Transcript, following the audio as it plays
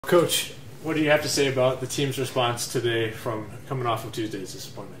Coach, what do you have to say about the team's response today from coming off of Tuesday's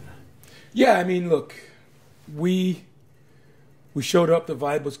disappointment? Yeah, I mean, look, we showed up. The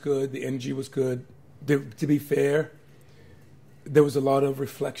vibe was good. The energy was good. To be fair, there was a lot of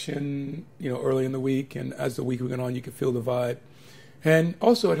reflection, early in the week, and as the week went on, you could feel the vibe. And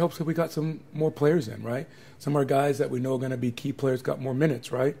also, it helps that we got some more players in, right? Some of our guys that we know are going to be key players got more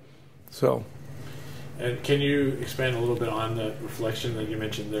minutes, right? So. And can you expand a little bit on the reflection that you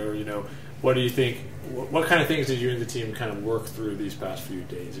mentioned there? What do you think? What kind of things did you and the team kind of work through these past few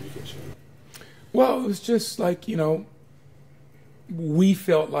days, if you can share? Well, it was just like, we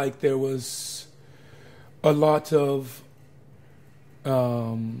felt like there was a lot of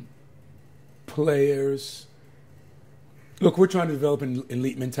players. Look, we're trying to develop an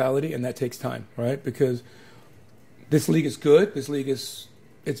elite mentality, and that takes time, right? Because this league is good. This league it's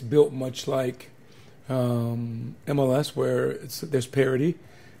built much like MLS, where there's parity.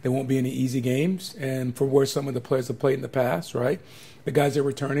 There won't be any easy games. And for where some of the players have played in the past, right? The guys that are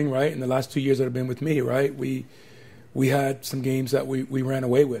returning, right, in the last 2 years that have been with me, right, we had some games that we ran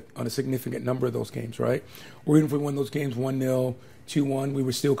away with on a significant number of those games, right? Or even if we won those games 1-0, 2-1, we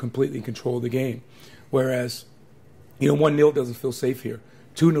were still completely in control of the game. Whereas, 1-0 doesn't feel safe here.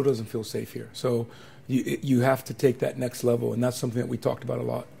 2-0 doesn't feel safe here. So you have to take that next level, and that's something that we talked about a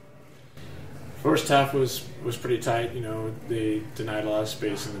lot. First half was pretty tight. They denied a lot of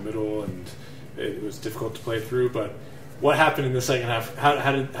space in the middle, and it was difficult to play through. But what happened in the second half?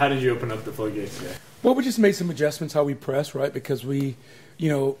 How did you open up the floodgates today? Well, we just made some adjustments how we press, right? Because we,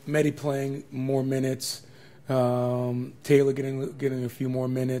 Mehdi playing more minutes, Taylor getting a few more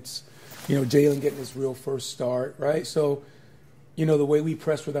minutes, Jalen getting his real first start, right? So, the way we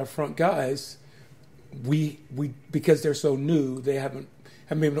press with our front guys, we because they're so new, they haven't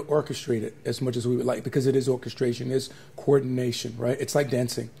been able to orchestrate it as much as we would like, because it is orchestration, it's coordination, right? It's like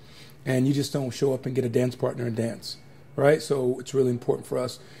dancing, and you just don't show up and get a dance partner and dance, right? So it's really important for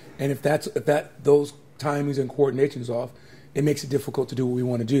us. And if those timings and coordinations off, it makes it difficult to do what we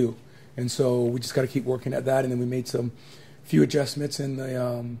want to do. And so we just got to keep working at that. And then we made few adjustments at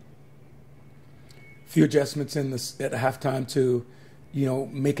halftime to,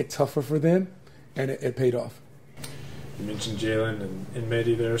 make it tougher for them, and it paid off. You mentioned Jalen and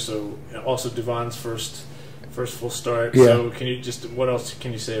Mehdi there, so also Devon's first full start. Yeah. So what else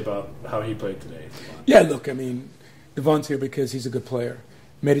can you say about how he played today? Yeah, look, I mean, Devon's here because he's a good player.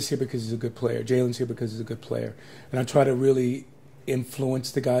 Mehdi's here because he's a good player. Jalen's here because he's a good player. And I try to really influence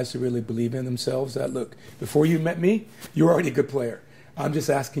the guys to really believe in themselves that, look, before you met me, you were already a good player. I'm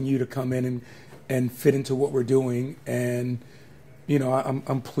just asking you to come in and fit into what we're doing. And,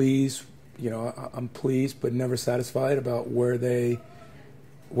 I'm pleased. I'm pleased but never satisfied about where they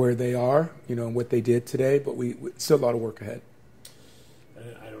are, and what they did today. But we still a lot of work ahead.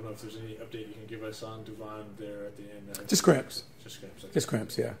 I don't know if there's any update you can give us on Devon there at the end. Just cramps. Okay. Just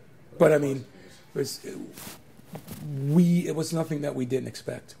cramps, yeah. But I mean, it was nothing that we didn't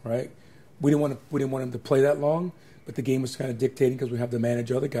expect, right? We didn't want him to play that long, but the game was kind of dictating because we have to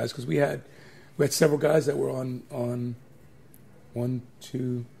manage other guys, because we had several guys that were on 1,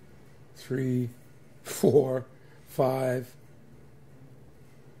 2, 3, 4, 5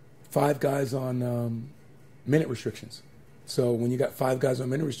 guys on minute restrictions. So when you got 5 guys on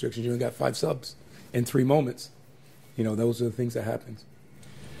minute restrictions, you only got 5 subs in 3 moments. Those are the things that happen.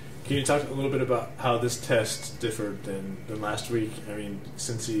 Can you talk a little bit about how this test differed than last week? I mean,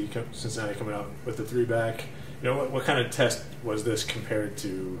 Cincinnati coming out with the 3-back. What kind of test was this compared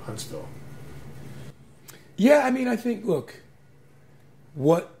to Huntsville? Yeah, I mean, I think, look,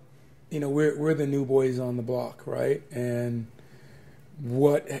 we're the new boys on the block, right? And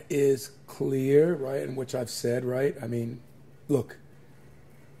what is clear, right, and which I've said, right? I mean, look,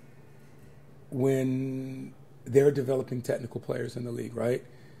 when they're developing technical players in the league, right?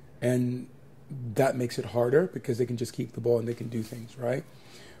 And that makes it harder because they can just keep the ball and they can do things, right?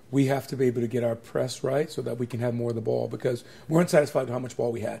 We have to be able to get our press right so that we can have more of the ball, because we're unsatisfied with how much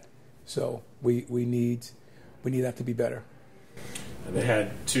ball we had. So we need that to be better. And they had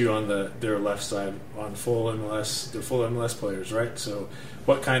 2 on their left side on full MLS. They're full MLS players, right? So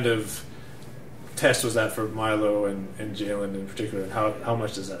what kind of test was that for Milo and Jalen in particular, and how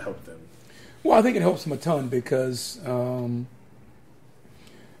much does that help them? Well, I think it helps them a ton because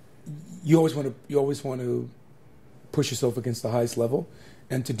you always want to push yourself against the highest level,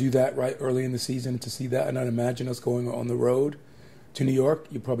 and to do that right early in the season, to see that, and I'd imagine us going on the road to New York,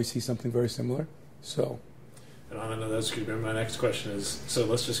 you probably see something very similar. So. And I know that's going to be my next question is, so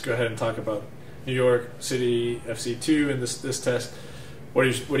let's just go ahead and talk about New York City FC 2 and this test. What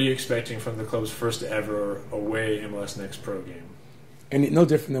are you expecting from the club's first ever away MLS NEXT Pro game? And no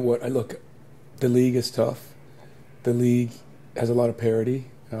different than what I look. The league is tough. The league has a lot of parity,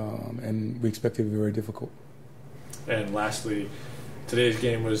 and we expect it to be very difficult. And lastly, today's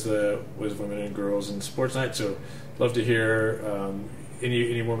game was women and girls in sports night. So, love to hear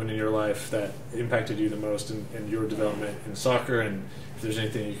any woman in your life that impacted you the most in your development in soccer, and if there's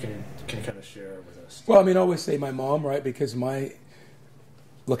anything you can kind of share with us. Well, I mean, I always say my mom, right? Because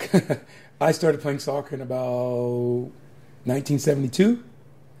I started playing soccer in about 1972.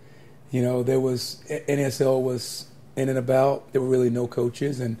 You know, there was NSL was in and about. There were really no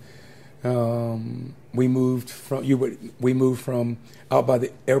coaches, and we moved from out by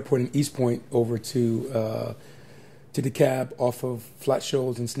the airport in East Point over to DeKalb off of Flat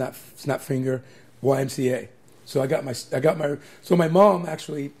Shoals and Snapfinger YMCA. So so my mom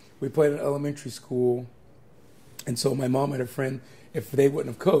actually, we played in elementary school, and so my mom had a friend. If they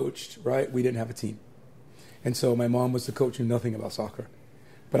wouldn't have coached, right, we didn't have a team. And so my mom was the coach who knew nothing about soccer.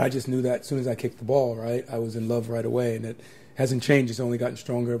 But I just knew that as soon as I kicked the ball, right, I was in love right away. And it hasn't changed. It's only gotten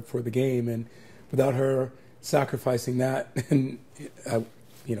stronger for the game. And without her sacrificing that, and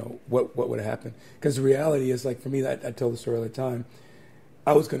what would have happened? Because the reality is, like, for me, I tell the story all the time,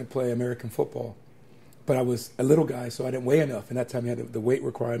 I was going to play American football. But I was a little guy, so I didn't weigh enough. And that time I had the weight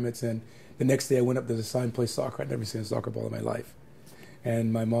requirements. And the next day I went up to the sign and play soccer. I'd never seen a soccer ball in my life.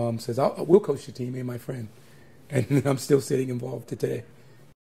 And my mom says, we'll coach your team, me and my friend. And I'm still sitting involved today.